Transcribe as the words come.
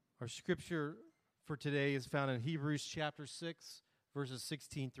Our scripture for today is found in Hebrews chapter 6, verses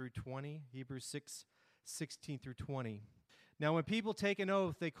 16 through 20. Hebrews 6, 16 through 20. Now, when people take an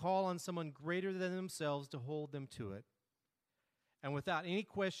oath, they call on someone greater than themselves to hold them to it. And without any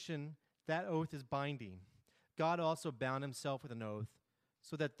question, that oath is binding. God also bound himself with an oath,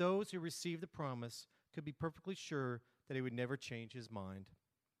 so that those who received the promise could be perfectly sure that he would never change his mind.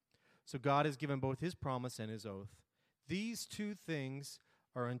 So God has given both his promise and his oath. These two things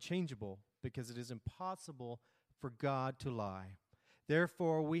are unchangeable, because it is impossible for God to lie.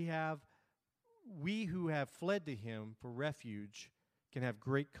 Therefore, we who have fled to him for refuge can have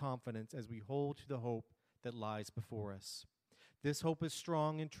great confidence as we hold to the hope that lies before us. This hope is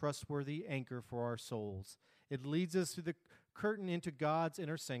strong and trustworthy anchor for our souls. It leads us through the curtain into God's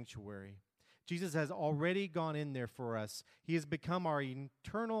inner sanctuary. Jesus has already gone in there for us. He has become our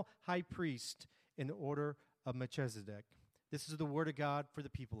eternal high priest in the order of Melchizedek. This is the word of God for the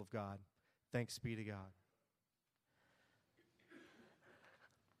people of God. Thanks be to God.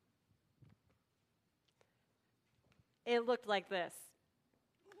 It looked like this.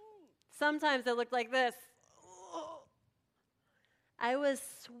 Sometimes it looked like this. I was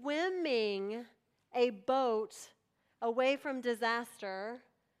swimming a boat away from disaster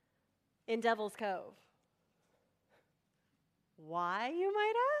in Devil's Cove. Why, you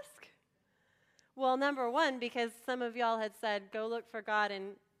might ask? Well, number one, because some of y'all had said, go look for God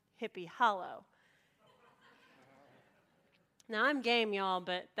in Hippie Hollow. Now, I'm game, y'all,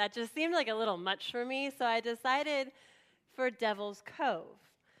 but that just seemed like a little much for me, so I decided for Devil's Cove,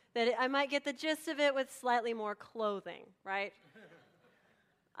 that I might get the gist of it with slightly more clothing, right?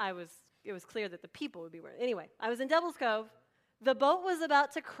 It was clear that the people would be wearing. Anyway, I was in Devil's Cove. The boat was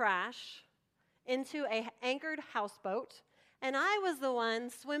about to crash into an anchored houseboat, and I was the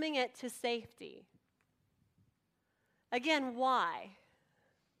one swimming it to safety. Again, why?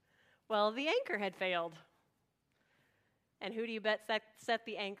 Well, the anchor had failed. And who do you bet set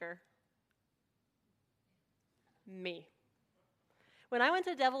the anchor? Me. When I went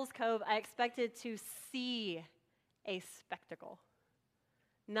to Devil's Cove, I expected to see a spectacle,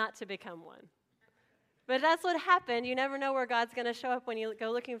 not to become one. But that's what happened. You never know where God's going to show up when you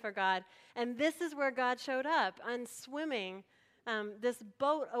go looking for God. And this is where God showed up. On swimming this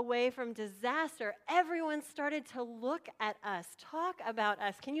boat away from disaster, everyone started to look at us, talk about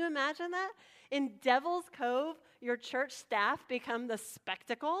us. Can you imagine that? In Devil's Cove, your church staff become the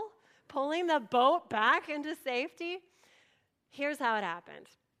spectacle, pulling the boat back into safety. Here's how it happened.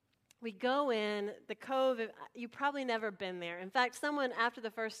 We go in, the Cove, you've probably never been there. In fact, someone after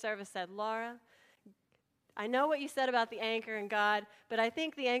the first service said, Laura, I know what you said about the anchor and God, but I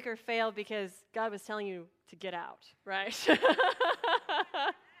think the anchor failed because God was telling you to get out, right?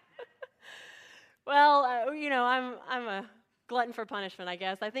 Well, I'm a glutton for punishment, I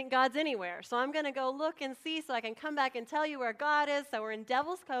guess. I think God's anywhere, so I'm going to go look and see so I can come back and tell you where God is. So we're in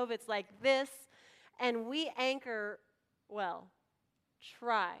Devil's Cove. It's like this, and we anchor,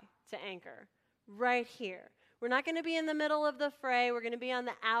 try to anchor right here. We're not going to be in the middle of the fray. We're going to be on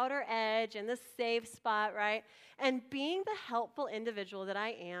the outer edge in the safe spot, right? And being the helpful individual that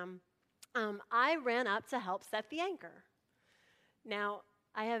I am, I ran up to help set the anchor. Now,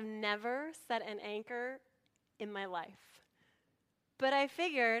 I have never set an anchor in my life. But I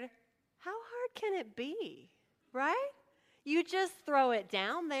figured, how hard can it be, right? You just throw it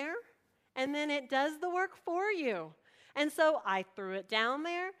down there, and then it does the work for you. And so I threw it down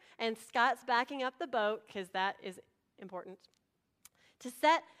there, and Scott's backing up the boat, because that is important, to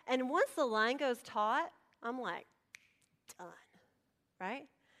set. And once the line goes taut, I'm like, done, right?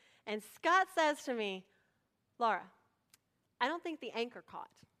 And Scott says to me, Laura, I don't think the anchor caught.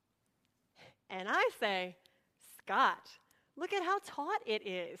 And I say, Scott, look at how taut it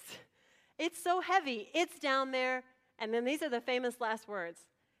is. It's so heavy. It's down there. And then these are the famous last words.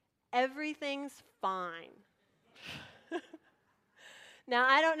 Everything's fine. Now,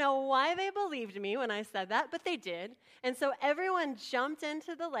 I don't know why they believed me when I said that, but they did. And so everyone jumped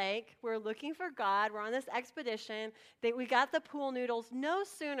into the lake. We're looking for God. We're on this expedition. We got the pool noodles. No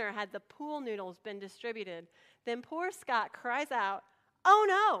sooner had the pool noodles been distributed than poor Scott cries out, oh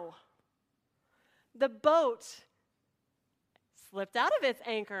no! The boat slipped out of its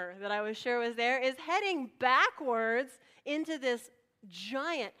anchor that I was sure was there, is heading backwards into this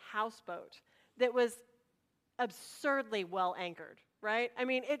giant houseboat that was absurdly well anchored, right? I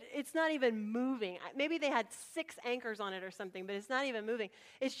mean, it's not even moving. Maybe they had 6 anchors on it or something, but it's not even moving.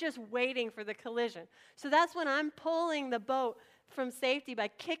 It's just waiting for the collision. So that's when I'm pulling the boat from safety by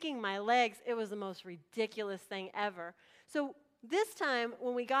kicking my legs. It was the most ridiculous thing ever. So this time,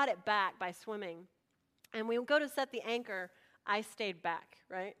 when we got it back by swimming, and we go to set the anchor, I stayed back,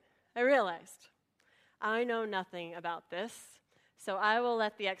 right? I realized I know nothing about this, so I will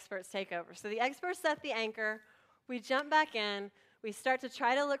let the experts take over. So the experts set the anchor. We jump back in. We start to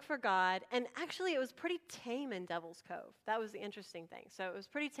try to look for God. And actually, it was pretty tame in Devil's Cove. That was the interesting thing. So it was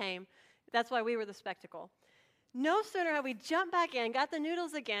pretty tame. That's why we were the spectacle. No sooner had we jumped back in, got the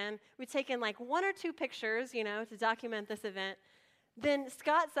noodles again, we'd taken like 1 or 2 pictures, to document this event. Then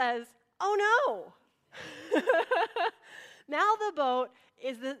Scott says, "Oh no!" Now the boat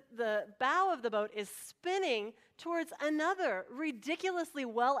is the bow of the boat is spinning towards another ridiculously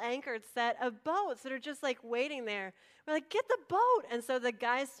well-anchored set of boats that are just like waiting there. We're like, "Get the boat!" And so the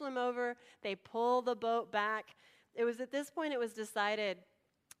guys swim over, they pull the boat back. It was at this point it was decided,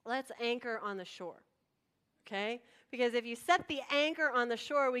 let's anchor on the shore. Okay? Because if you set the anchor on the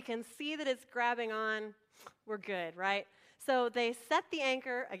shore, we can see that it's grabbing on. We're good, right? So they set the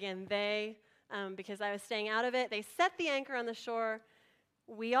anchor, again, because I was staying out of it, they set the anchor on the shore.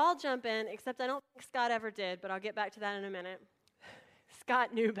 We all jump in, except I don't think Scott ever did, but I'll get back to that in a minute.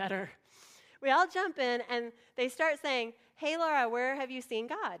 Scott knew better. We all jump in, and they start saying, "Hey, Laura, where have you seen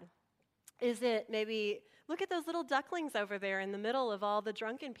God? Is it maybe, look at those little ducklings over there in the middle of all the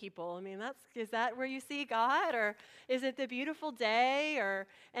drunken people. I mean, is that where you see God? Or is it the beautiful day?"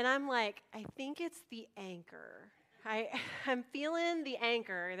 And I'm like, "I think it's the anchor. I'm feeling the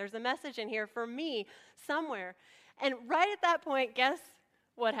anchor. There's a message in here for me somewhere." And right at that point, guess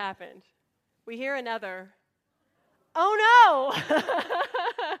what happened? We hear another, "Oh no!"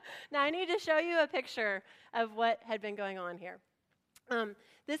 Now I need to show you a picture of what had been going on here.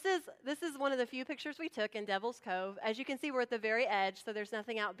 This is one of the few pictures we took in Devil's Cove. As you can see, we're at the very edge, so there's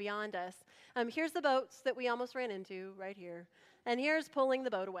nothing out beyond us. Here's the boats that we almost ran into right here. And here's pulling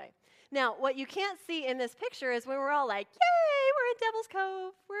the boat away. Now, what you can't see in this picture is when we're all like, "Yay, we're in Devil's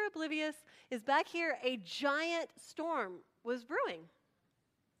Cove, we're oblivious," is back here a giant storm was brewing.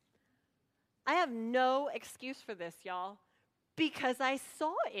 I have no excuse for this, y'all, because I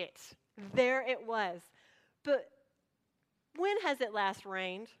saw it. There it was. But when has it last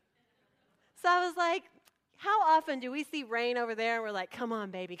rained? So I was like, how often do we see rain over there and we're like, "Come on,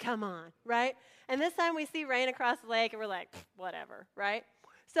 baby, come on," right? And this time we see rain across the lake and we're like, whatever, right?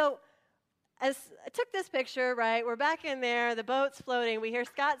 So as I took this picture, right, we're back in there, the boat's floating. We hear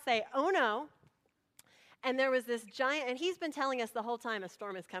Scott say, "Oh no." And there was this giant, and he's been telling us the whole time a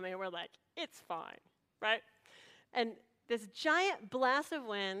storm is coming, and we're like, "It's fine," right? And this giant blast of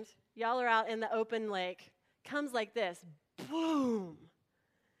wind, y'all are out in the open lake, comes like this, boom.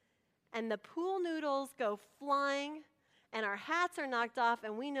 And the pool noodles go flying, and our hats are knocked off,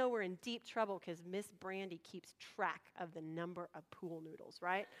 and we know we're in deep trouble because Miss Brandy keeps track of the number of pool noodles,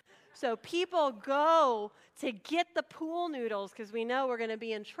 right? So people go to get the pool noodles because we know we're going to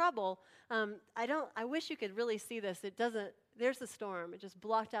be in trouble. I wish you could really see this. It doesn't, there's the storm. It just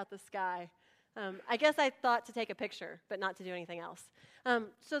blocked out the sky. I guess I thought to take a picture, but not to do anything else.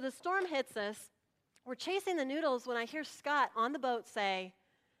 So the storm hits us. We're chasing the noodles when I hear Scott on the boat say,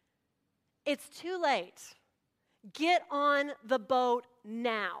 "It's too late. Get on the boat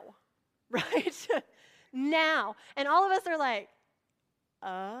now," right? Now. And all of us are like,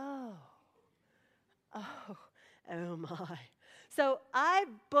 oh my. So I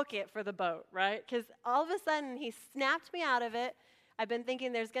book it for the boat, right? Because all of a sudden he snapped me out of it. I've been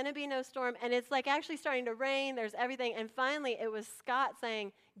thinking there's going to be no storm, and it's like actually starting to rain. There's everything. And finally it was Scott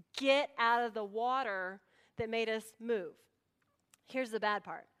saying, "Get out of the water," that made us move. Here's the bad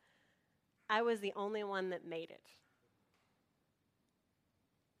part. I was the only one that made it.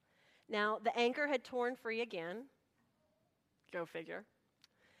 Now, the anchor had torn free again. Go figure.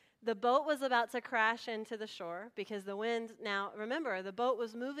 The boat was about to crash into the shore because the wind, now remember, the boat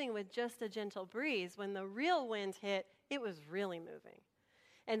was moving with just a gentle breeze. When the real wind hit, it was really moving.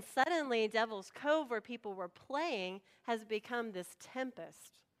 And suddenly, Devil's Cove, where people were playing, has become this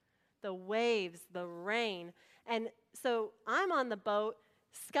tempest. The waves, the rain. And so I'm on the boat.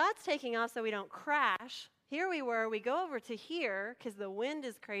 Scott's taking off so we don't crash. Here we were. We go over to here because the wind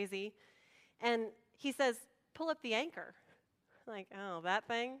is crazy. And he says, "Pull up the anchor." I'm like, "Oh, that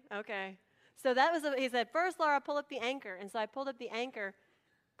thing? Okay." So he said, "First, Laura, pull up the anchor." And so I pulled up the anchor.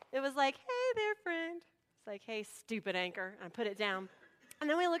 It was like, "Hey there, friend." It's like, "Hey, stupid anchor." And I put it down. And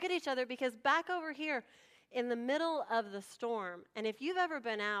then we look at each other because back over here in the middle of the storm, and if you've ever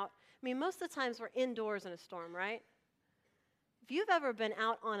been out, I mean, most of the times we're indoors in a storm, right? If you've ever been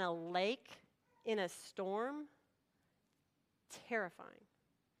out on a lake in a storm, terrifying.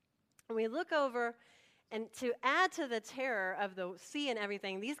 And we look over, and to add to the terror of the sea and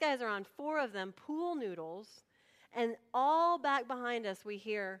everything, these guys are on 4 of them, pool noodles, and all back behind us we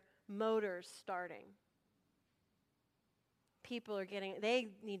hear motors starting. people they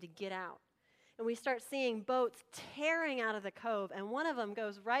need to get out. And we start seeing boats tearing out of the cove, and one of them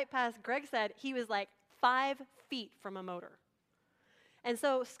goes right past, Greg said he was like 5 feet from a motor. And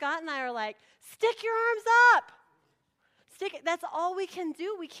so Scott and I are like, stick your arms up. That's all we can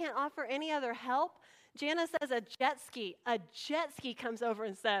do. We can't offer any other help. Jana says a jet ski comes over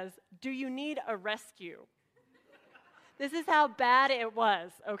and says, do you need a rescue? This is how bad it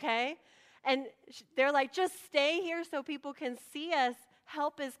was, okay? And they're like, just stay here so people can see us.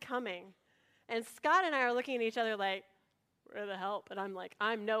 Help is coming. And Scott and I are looking at each other like, where's the help? And I'm like,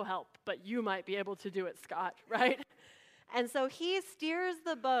 I'm no help, but you might be able to do it, Scott, right? And so he steers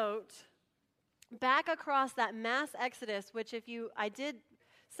the boat back across that mass exodus, which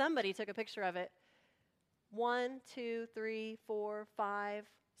somebody took a picture of it. 1, 2, 3, 4, 5,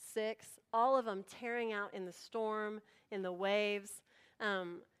 6, all of them tearing out in the storm, in the waves.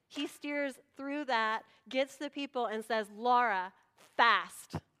 He steers through that, gets the people, and says, Laura,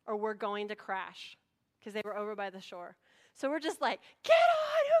 fast, or we're going to crash, because they were over by the shore. So we're just like, get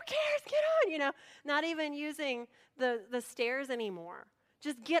on, who cares, get on, not even using the stairs anymore.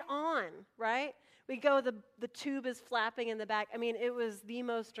 Just get on, right? We go, the tube is flapping in the back. I mean, it was the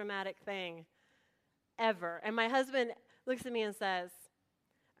most dramatic thing ever. And my husband looks at me and says,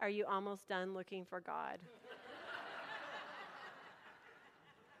 are you almost done looking for God?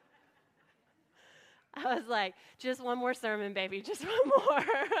 I was like, just one more sermon, baby, just one more.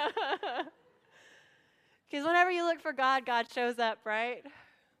 Because whenever you look for God, God shows up, right?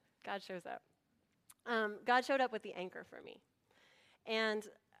 God shows up. God showed up with the anchor for me. And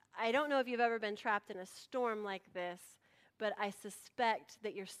I don't know if you've ever been trapped in a storm like this, but I suspect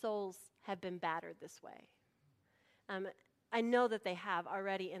that your souls have been battered this way. I know that they have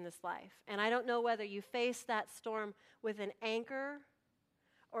already in this life. And I don't know whether you faced that storm with an anchor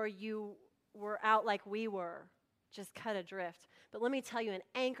or you were out like we were, just cut adrift. But let me tell you, an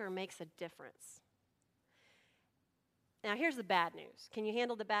anchor makes a difference. Now, here's the bad news. Can you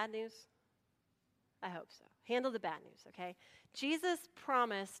handle the bad news? I hope so. Handle the bad news, okay? Jesus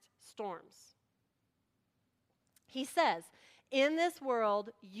promised storms. He says, in this world,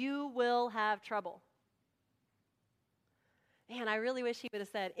 you will have trouble. Man, I really wish he would have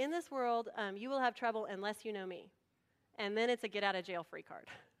said, in this world, you will have trouble unless you know me. And then it's a get-out-of-jail-free card,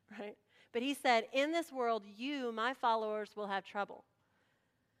 right? But he said, in this world, you, my followers, will have trouble.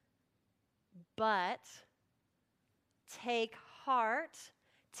 But take heart,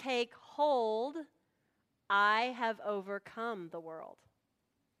 take hold, I have overcome the world.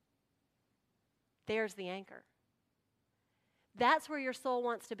 There's the anchor. That's where your soul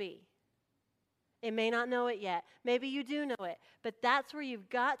wants to be. It may not know it yet. Maybe you do know it. But that's where you've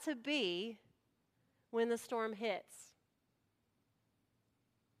got to be when the storm hits.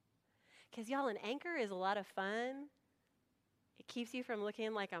 Because, y'all, an anchor is a lot of fun. It keeps you from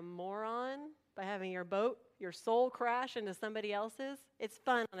looking like a moron by having your boat, your soul crash into somebody else's. It's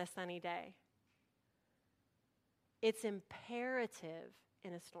fun on a sunny day. It's imperative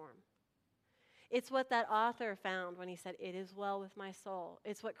in a storm. It's what that author found when he said, it is well with my soul.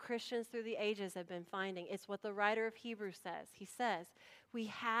 It's what Christians through the ages have been finding. It's what the writer of Hebrews says. He says, we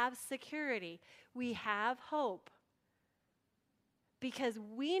have security. We have hope. Because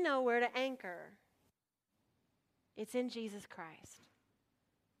we know where to anchor. It's in Jesus Christ.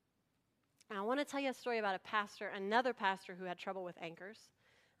 And I want to tell you a story about another pastor who had trouble with anchors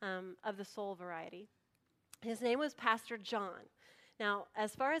of the soul variety. His name was Pastor John. Now,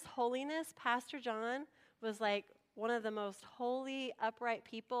 as far as holiness, Pastor John was like one of the most holy, upright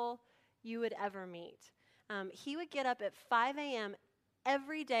people you would ever meet. He would get up at 5 a.m.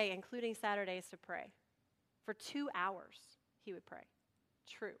 every day, including Saturdays, to pray. For 2 hours, he would pray.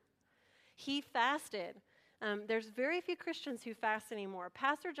 True. He fasted. There's very few Christians who fast anymore.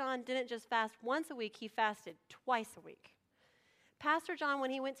 Pastor John didn't just fast once a week, he fasted twice a week. Pastor John,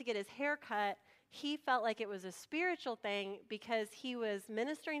 when he went to get his hair cut, he felt like it was a spiritual thing because he was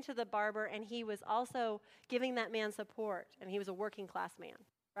ministering to the barber and he was also giving that man support. And he was a working class man,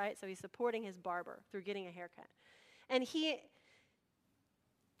 right? So he's supporting his barber through getting a haircut. And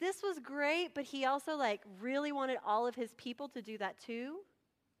this was great, but he also really wanted all of his people to do that too.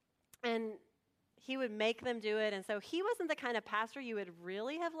 And he would make them do it. And so he wasn't the kind of pastor you would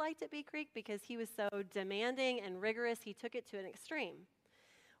really have liked at Bee Creek because he was so demanding and rigorous. He took it to an extreme.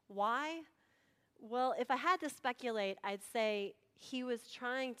 Why? Well, if I had to speculate, I'd say he was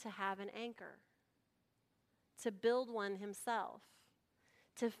trying to have an anchor, to build one himself,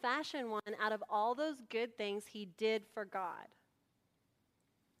 to fashion one out of all those good things he did for God.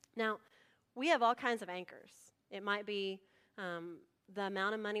 Now, we have all kinds of anchors. It might be the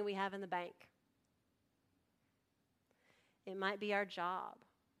amount of money we have in the bank. It might be our job.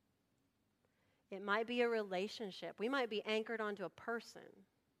 It might be a relationship. We might be anchored onto a person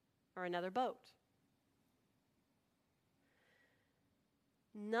or another boat.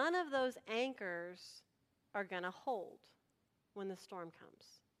 None of those anchors are going to hold when the storm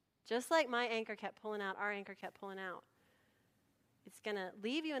comes. Just like my anchor kept pulling out, our anchor kept pulling out. It's going to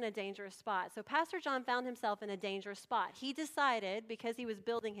leave you in a dangerous spot. So Pastor John found himself in a dangerous spot. He decided, because he was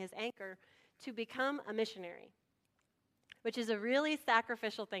building his anchor, to become a missionary, which is a really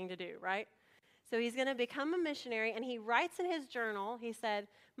sacrificial thing to do, right? So he's going to become a missionary, and he writes in his journal, he said,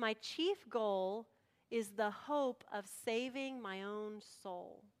 "My chief goal is the hope of saving my own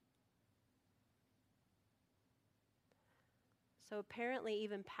soul." So apparently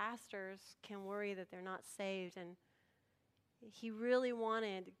even pastors can worry that they're not saved, and he really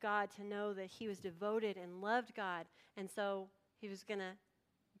wanted God to know that he was devoted and loved God, and so he was going to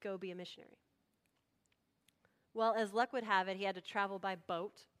go be a missionary. Well, as luck would have it, he had to travel by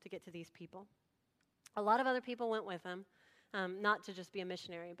boat to get to these people. A lot of other people went with him, not to just be a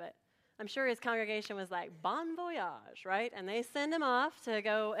missionary, but I'm sure his congregation was like, bon voyage, right? And they send him off to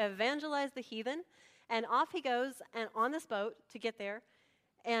go evangelize the heathen, and off he goes and on this boat to get there,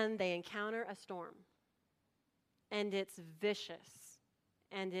 and they encounter a storm. And it's vicious,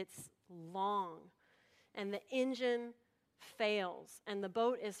 and it's long, and the engine fails, and the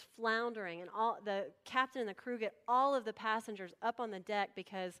boat is floundering, and all the captain and the crew get all of the passengers up on the deck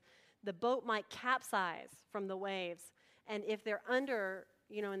because the boat might capsize from the waves, and if they're under,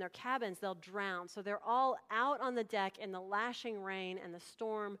 in their cabins, they'll drown. So they're all out on the deck in the lashing rain and the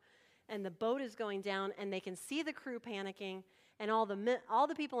storm, and the boat is going down, and they can see the crew panicking, and all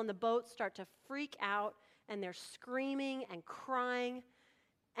the people in the boat start to freak out, and they're screaming and crying,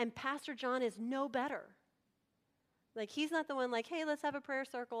 and Pastor John is no better. Like, he's not the one like, hey, let's have a prayer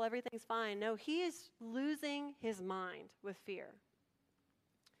circle, everything's fine. No, he is losing his mind with fear.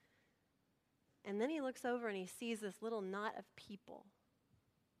 And then he looks over and he sees this little knot of people.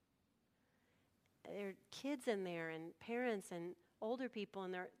 There are kids in there and parents and older people,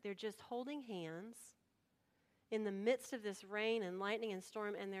 and they're just holding hands in the midst of this rain and lightning and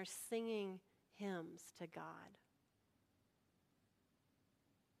storm, and they're singing hymns to God.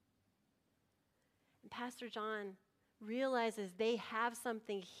 And Pastor John realizes they have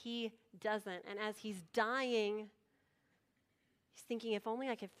something he doesn't, and as he's dying, he's thinking, if only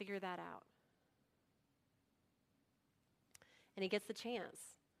I could figure that out. And he gets the chance,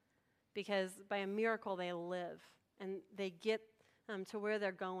 because by a miracle they live, and they get to where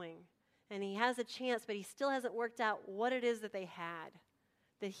they're going. And he has a chance, but he still hasn't worked out what it is that they had,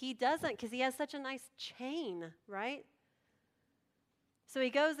 that he doesn't, because he has such a nice chain, right? So he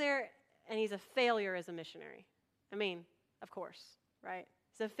goes there, and he's a failure as a missionary. I mean, of course, right?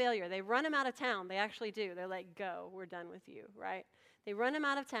 He's a failure. They run him out of town. They actually do. They're like, go, we're done with you, right? They run him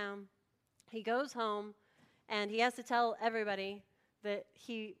out of town. He goes home, and he has to tell everybody that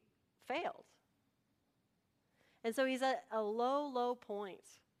he failed. And so he's at a low, low point.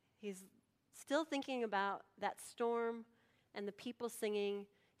 He's still thinking about that storm and the people singing.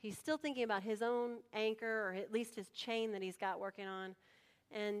 He's still thinking about his own anchor, or at least his chain that he's got working on.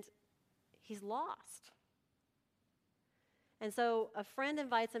 And he's lost. And so a friend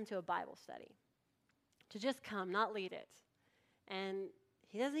invites him to a Bible study, to just come, not lead it. And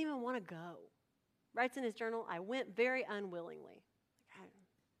he doesn't even want to go. Writes in his journal, I went very unwillingly.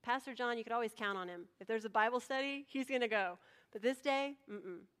 Pastor John, you could always count on him. If there's a Bible study, he's going to go. But this day,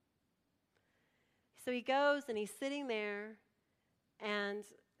 So he goes, and he's sitting there, and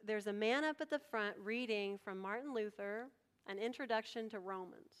there's a man up at the front reading from Martin Luther, An Introduction to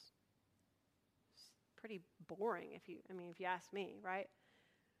Romans. It's pretty boring, if you ask me, right?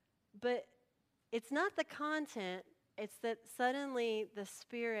 But it's not the content, it's that suddenly the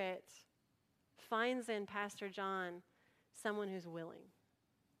Spirit finds in Pastor John someone who's willing.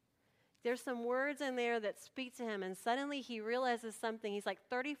 There's some words in there that speak to him, and suddenly he realizes something. He's like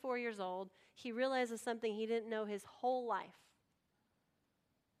 34 years old. He realizes something he didn't know his whole life.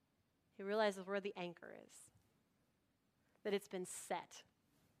 He realizes where the anchor is, that it's been set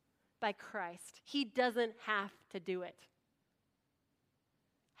by Christ. He doesn't have to do it.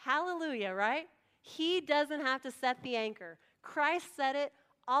 Hallelujah, right? He doesn't have to set the anchor. Christ set it.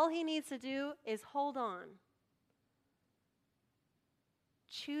 All he needs to do is hold on.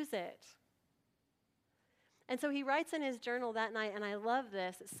 Choose it. And so he writes in his journal that night, and I love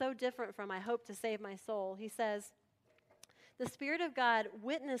this. It's so different from I hope to save my soul. He says, the Spirit of God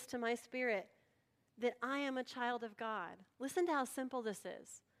witnessed to my spirit that I am a child of God. Listen to how simple this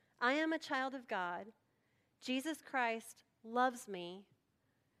is. I am a child of God. Jesus Christ loves me,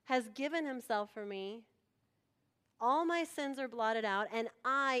 has given himself for me. All my sins are blotted out, and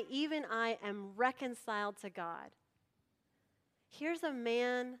I, even I, am reconciled to God. Here's a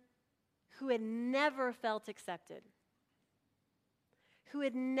man who had never felt accepted, who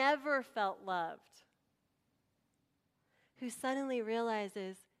had never felt loved, who suddenly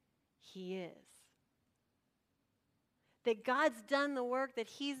realizes he is. That God's done the work that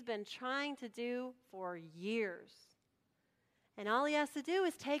he's been trying to do for years. And all he has to do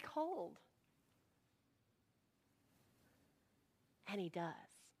is take hold. And he does.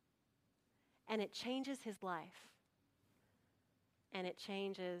 And it changes his life. And it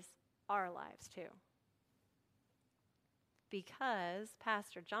changes our lives too. Because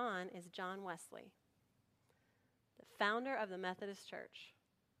Pastor John is John Wesley, the founder of the Methodist Church.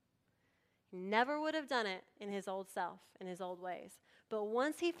 He never would have done it in his old self, in his old ways. But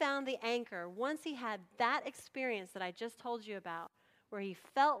once he found the anchor, once he had that experience that I just told you about, where he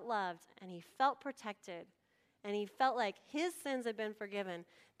felt loved and he felt protected and he felt like his sins had been forgiven,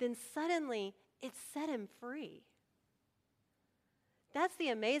 then suddenly it set him free. That's the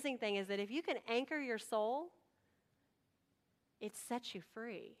amazing thing, is that if you can anchor your soul, it sets you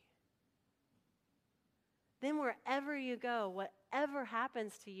free. Then wherever you go, whatever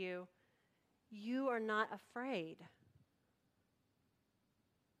happens to you, you are not afraid.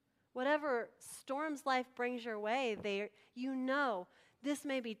 Whatever storms life brings your way, you know this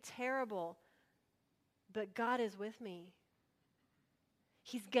may be terrible, but God is with me.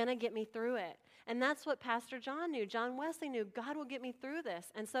 He's going to get me through it. And that's what Pastor John knew. John Wesley knew God will get me through this.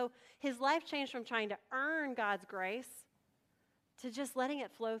 And so his life changed from trying to earn God's grace to just letting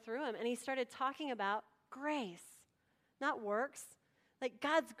it flow through him. And he started talking about grace, not works. Like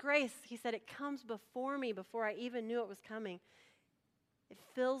God's grace, he said, it comes before me before I even knew it was coming. It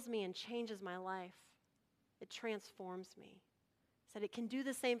fills me and changes my life. It transforms me. He said it can do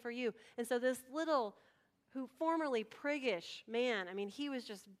the same for you. And so this little, who formerly priggish man, I mean, he was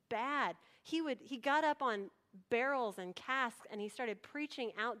just bad. He got up on barrels and casks and he started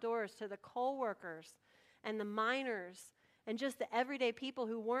preaching outdoors to the coal workers and the miners and just the everyday people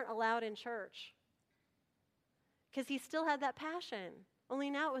who weren't allowed in church. Because he still had that passion, only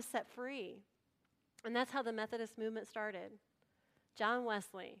now it was set free. And that's how the Methodist movement started. John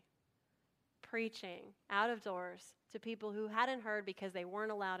Wesley preaching out of doors to people who hadn't heard because they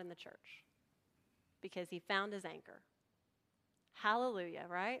weren't allowed in the church, because he found his anchor. Hallelujah,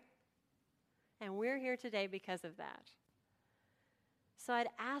 right? And we're here today because of that. So I'd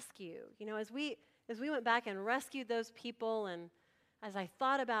ask you, as we went back and rescued those people, and as I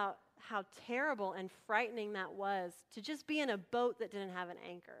thought about how terrible and frightening that was to just be in a boat that didn't have an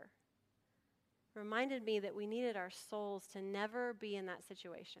anchor, reminded me that we needed our souls to never be in that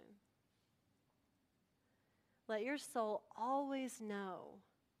situation. Let your soul always know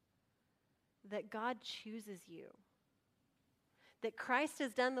that God chooses you, that Christ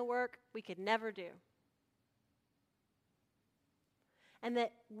has done the work we could never do, and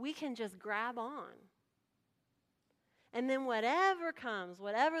that we can just grab on. And then whatever comes,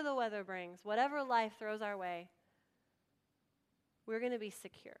 whatever the weather brings, whatever life throws our way, we're going to be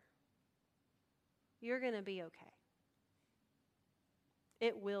secure. You're going to be okay.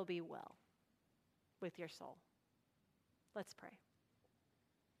 It will be well with your soul. Let's pray.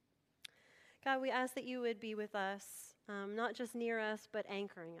 God, we ask that you would be with us, not just near us, but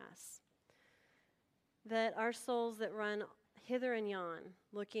anchoring us. That our souls that run hither and yon,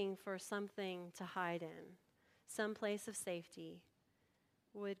 looking for something to hide in, some place of safety,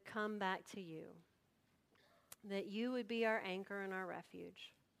 would come back to you. That you would be our anchor and our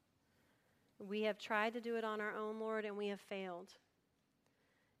refuge. We have tried to do it on our own, Lord, and we have failed.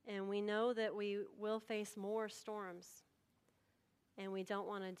 And we know that we will face more storms, and we don't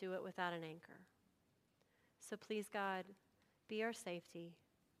want to do it without an anchor. So please, God, be our safety.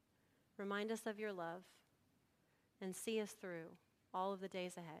 Remind us of your love, and see us through all of the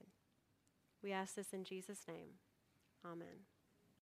days ahead. We ask this in Jesus' name. Amen.